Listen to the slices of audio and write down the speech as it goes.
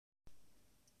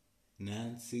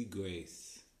Nancy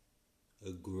Grace,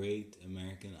 a great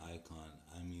American icon.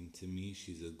 I mean, to me,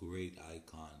 she's a great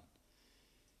icon.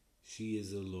 She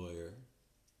is a lawyer.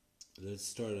 Let's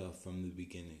start off from the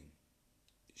beginning.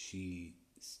 She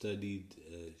studied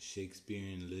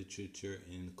Shakespearean literature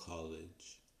in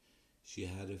college. She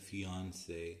had a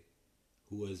fiance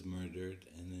who was murdered,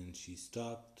 and then she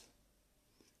stopped.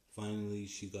 Finally,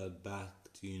 she got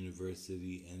back to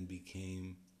university and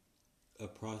became a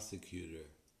prosecutor,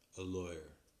 a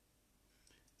lawyer.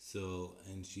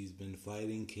 And she's been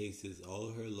fighting cases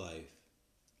all her life.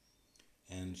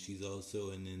 And she's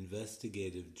also an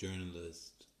investigative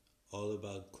journalist, all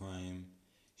about crime.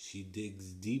 She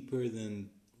digs deeper than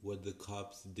what the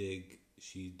cops dig.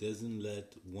 She doesn't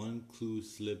let one clue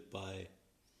slip by.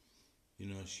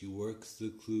 She works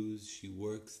the clues, she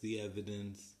works the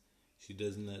evidence. She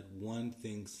doesn't let one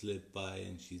thing slip by,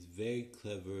 and she's very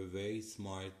clever, very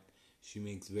smart. She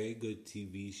makes very good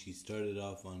TV. She started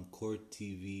off on Court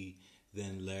TV,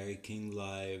 then Larry King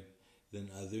Live,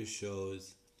 then other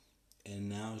shows, and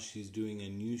now she's doing a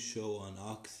new show on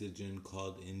Oxygen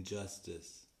called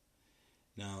Injustice.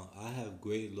 Now, I have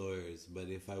great lawyers, but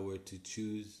if I were to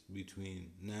choose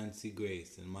between Nancy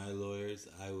Grace and my lawyers,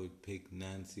 I would pick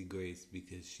Nancy Grace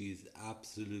because she's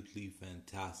absolutely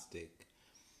fantastic.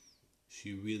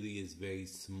 She really is very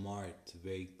smart,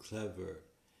 very clever,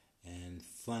 and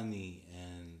funny,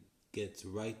 and gets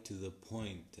right to the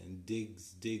point and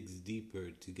digs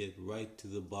deeper to get right to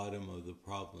the bottom of the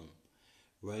problem.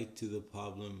 Right to the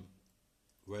bottom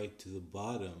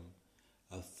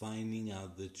of finding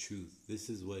out the truth. This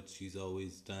is what she's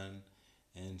always done,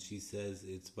 and she says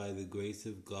it's by the grace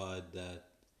of God that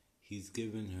He's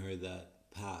given her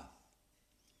that path.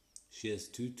 She has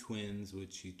two twins,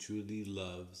 which she truly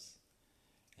loves,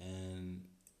 and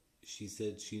she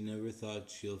said she never thought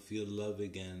she'll feel love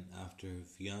again after her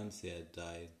fiance had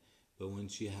died, but when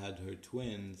she had her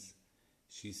twins,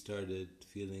 she started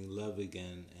feeling love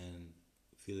again and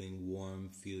feeling warm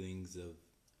feelings of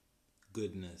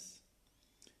goodness.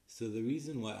 So the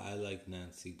reason why I like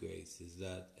Nancy Grace is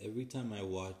that every time I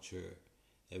watch her,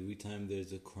 every time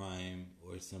there's a crime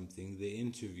or something, they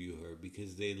interview her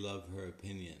because they love her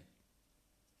opinion.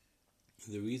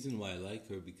 The reason why I like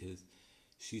her because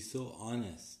she's so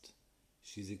honest.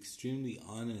 She's extremely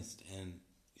honest, and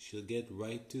she'll get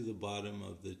right to the bottom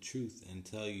of the truth and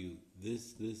tell you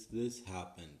this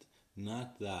happened,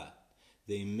 not that.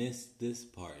 They missed this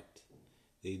part.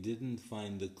 They didn't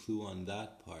find the clue on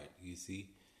that part, you see.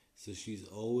 So she's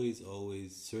always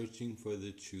searching for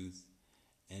the truth,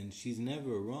 and she's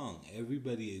never wrong.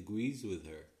 Everybody agrees with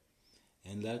her,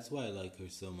 and that's why I like her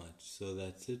so much. So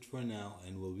that's it for now,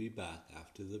 and we'll be back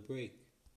after the break.